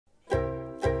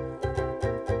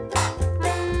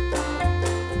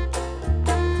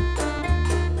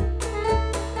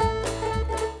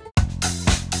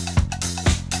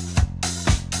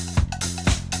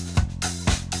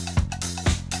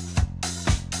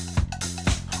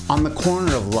On the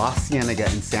corner of La Cienega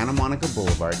and Santa Monica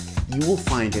Boulevard, you will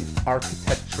find an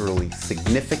architecturally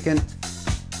significant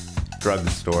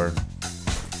drugstore.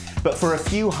 But for a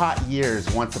few hot years,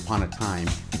 once upon a time,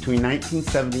 between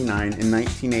 1979 and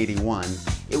 1981,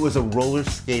 it was a roller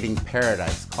skating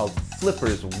paradise called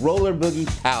Flipper's Roller Boogie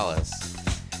Palace.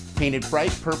 Painted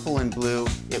bright purple and blue,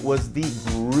 it was the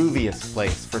grooviest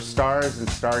place for stars and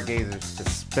stargazers to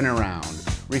spin around,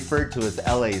 referred to as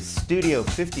LA's Studio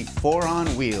 54 on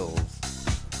wheels.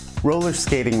 Roller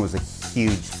skating was a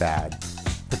huge fad,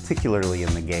 particularly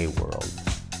in the gay world.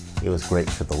 It was great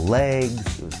for the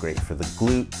legs, it was great for the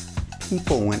glutes.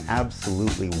 People went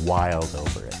absolutely wild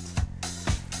over it.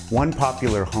 One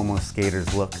popular homo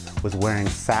skater's look was wearing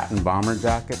satin bomber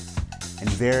jackets and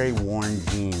very worn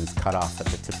jeans cut off at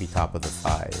the tippy top of the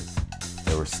thighs.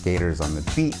 There were skaters on the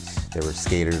beach, there were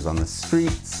skaters on the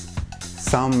streets.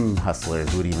 Some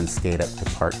hustlers would even skate up to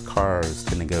parked cars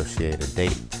to negotiate a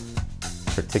date,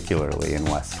 particularly in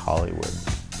West Hollywood.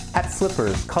 At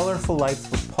Flipper's, colorful lights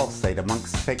would pulsate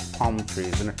amongst fake palm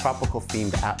trees in a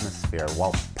tropical-themed atmosphere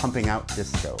while pumping out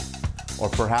disco. Or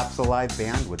perhaps a live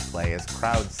band would play as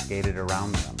crowds skated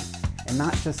around them. And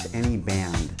not just any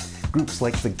band. Groups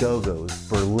like the Go-Go's,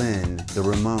 Berlin, the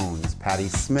Ramones, Patti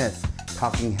Smith,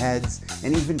 Talking Heads,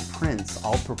 and even Prince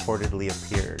all purportedly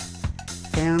appeared.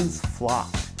 Fans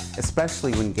flocked,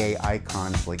 especially when gay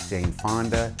icons like Jane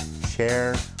Fonda,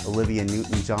 Cher, Olivia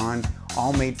Newton-John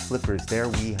all made Flippers their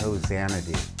WeHo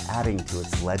Xanadu, adding to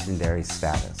its legendary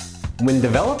status. When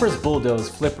developers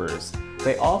bulldozed Flippers,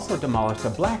 they also demolished a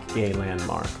black gay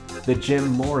landmark, the Jim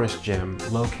Morris Gym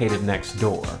located next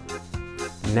door.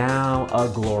 Now a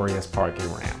glorious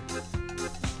parking ramp.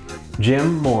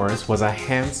 Jim Morris was a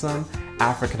handsome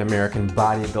African-American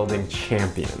bodybuilding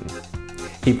champion.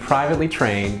 He privately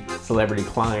trained celebrity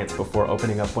clients before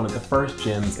opening up one of the first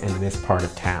gyms in this part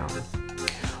of town.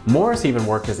 Morris even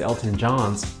worked as Elton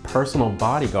John's personal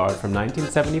bodyguard from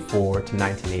 1974 to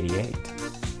 1988.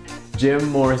 Jim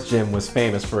Morris Gym was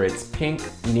famous for its pink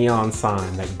neon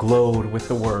sign that glowed with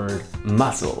the word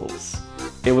muscles.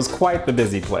 It was quite the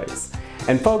busy place.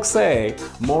 And folks say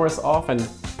Morris often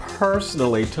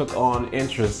personally took on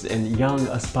interest in young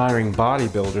aspiring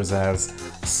bodybuilders as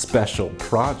special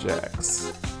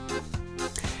projects.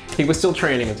 He was still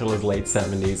training until his late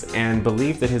 70s and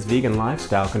believed that his vegan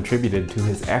lifestyle contributed to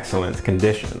his excellent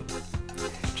condition.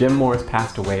 Jim Morris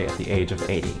passed away at the age of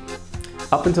 80.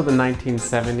 Up until the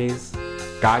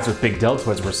 1970s, guys with big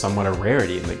deltoids were somewhat a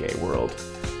rarity in the gay world.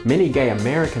 Many gay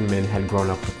American men had grown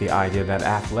up with the idea that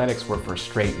athletics were for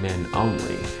straight men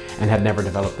only and had never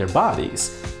developed their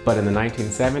bodies. But in the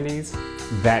 1970s,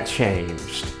 that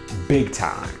changed big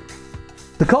time.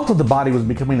 The cult of the body was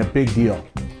becoming a big deal,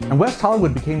 and West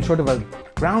Hollywood became sort of a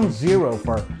ground zero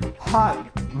for hot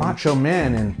macho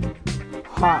men in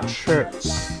hot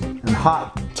shirts and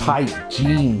hot tight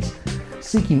jeans,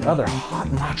 seeking other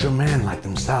hot macho men like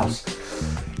themselves.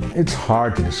 It's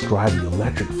hard to describe the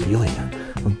electric feeling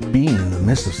of being in the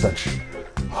midst of such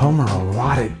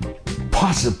homoerotic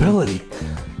possibility.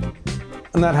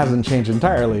 And that hasn't changed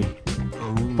entirely.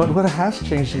 But what has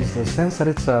changed is the sense that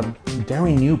it's a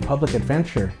daring new public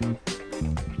adventure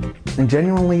and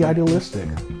genuinely idealistic.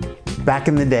 Back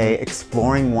in the day,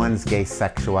 exploring one's gay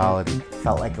sexuality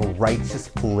felt like a righteous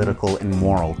political and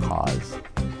moral cause.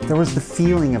 There was the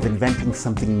feeling of inventing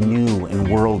something new and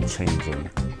world-changing.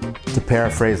 To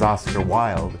paraphrase Oscar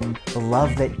Wilde, the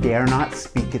love that dare not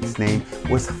speak its name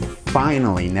was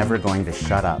finally never going to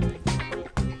shut up.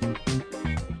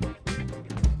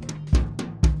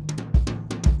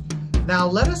 Now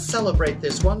let us celebrate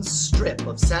this one strip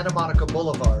of Santa Monica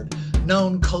Boulevard,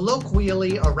 known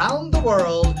colloquially around the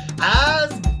world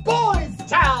as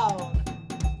Boystown.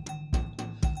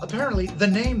 Apparently, the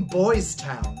name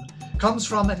Boystown comes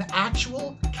from an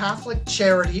actual Catholic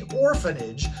charity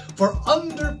orphanage for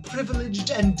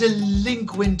underprivileged and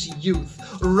delinquent youth,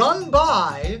 run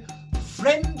by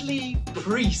friendly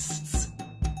priests.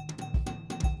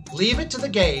 Leave it to the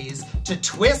gays to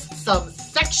twist some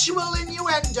sexual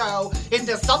innuendo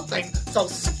into something so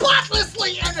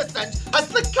spotlessly innocent as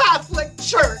the Catholic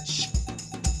Church.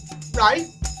 Right?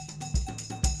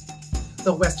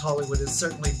 Though West Hollywood is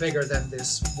certainly bigger than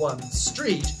this one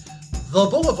street, the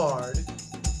Boulevard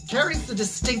carries the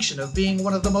distinction of being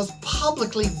one of the most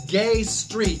publicly gay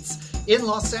streets in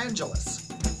Los Angeles.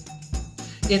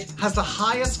 It has the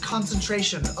highest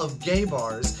concentration of gay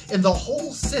bars in the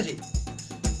whole city.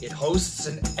 It hosts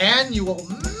an annual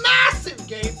massive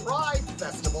gay pride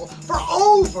festival for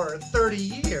over 30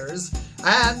 years,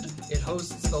 and it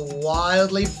hosts the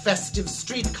wildly festive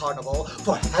street carnival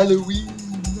for Halloween.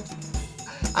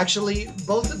 Actually,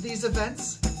 both of these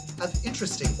events have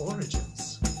interesting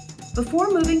origins. Before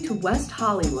moving to West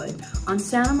Hollywood on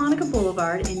Santa Monica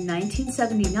Boulevard in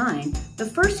 1979, the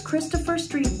first Christopher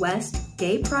Street West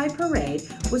Gay Pride Parade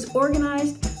was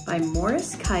organized by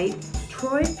Morris Kite,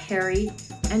 Troy Perry,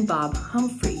 and Bob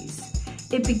Humphreys.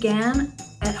 It began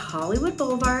at Hollywood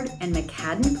Boulevard and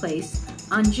McCadden Place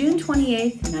on June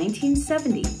 28,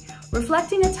 1970,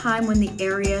 reflecting a time when the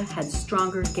area had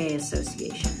stronger gay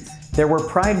associations. There were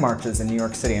pride marches in New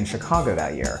York City and Chicago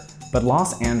that year, but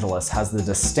Los Angeles has the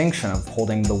distinction of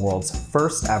holding the world's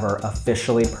first ever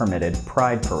officially permitted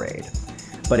pride parade.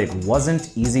 But it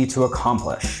wasn't easy to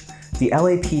accomplish. The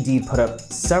LAPD put up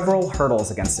several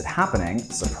hurdles against it happening,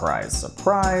 surprise,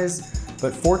 surprise,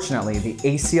 but fortunately the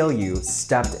ACLU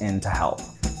stepped in to help.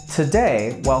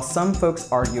 Today, while some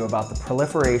folks argue about the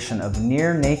proliferation of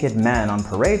near-naked men on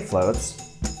parade floats,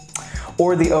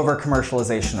 or the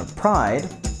over-commercialization of pride,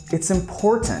 it's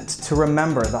important to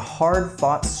remember the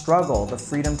hard-fought struggle the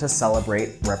freedom to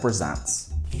celebrate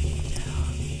represents.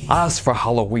 As for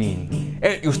Halloween,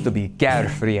 it used to be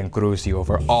carefree and cruisy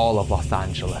over all of Los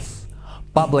Angeles.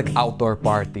 Public outdoor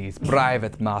parties,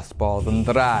 private mass balls, and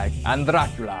drag and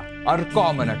Dracula are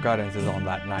common occurrences on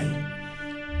that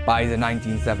night. By the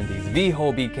 1970s,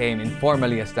 WeHo became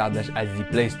informally established as the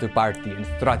place to party and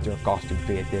strut your costume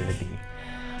creativity.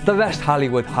 The West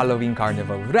Hollywood Halloween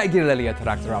Carnival regularly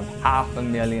attracts around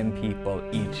 500,000 people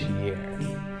each year.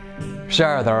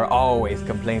 Sure, there are always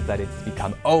complaints that it's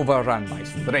become overrun by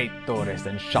straight tourists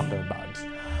and shutterbugs,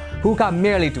 who come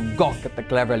merely to gawk at the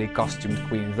cleverly costumed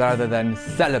queens rather than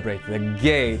celebrate the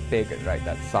gay bigotry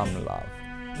that some love.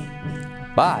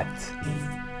 But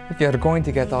if you're going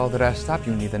to get all dressed up,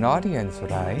 you need an audience,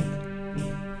 right?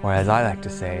 Or as I like to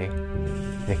say,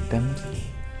 victims.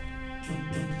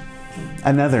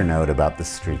 Another note about the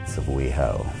streets of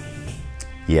WeHo.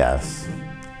 Yes,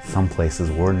 some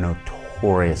places were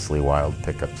notoriously wild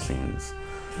pickup scenes.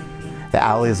 The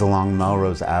alleys along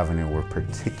Melrose Avenue were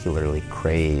particularly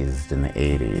crazed in the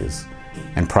 80s.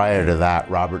 And prior to that,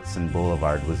 Robertson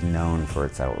Boulevard was known for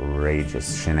its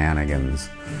outrageous shenanigans.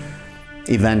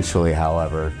 Eventually,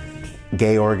 however,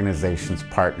 gay organizations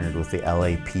partnered with the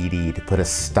LAPD to put a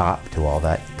stop to all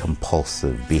that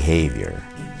compulsive behavior.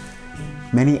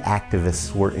 Many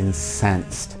activists were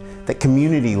incensed that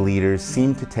community leaders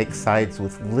seemed to take sides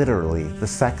with literally the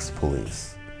sex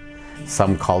police.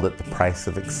 Some called it the price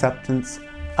of acceptance,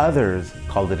 others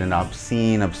called it an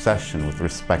obscene obsession with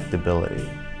respectability.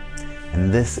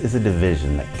 And this is a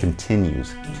division that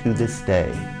continues to this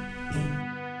day.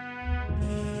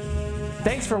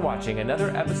 Thanks for watching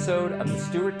another episode of the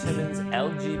Stuart Timmons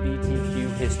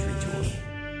LGBTQ History Tour.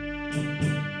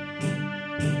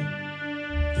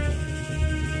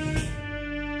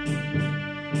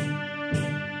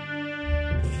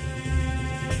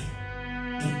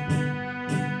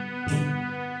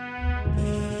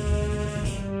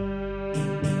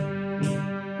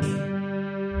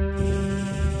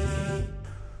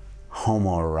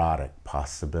 Homoerotic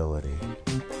possibility.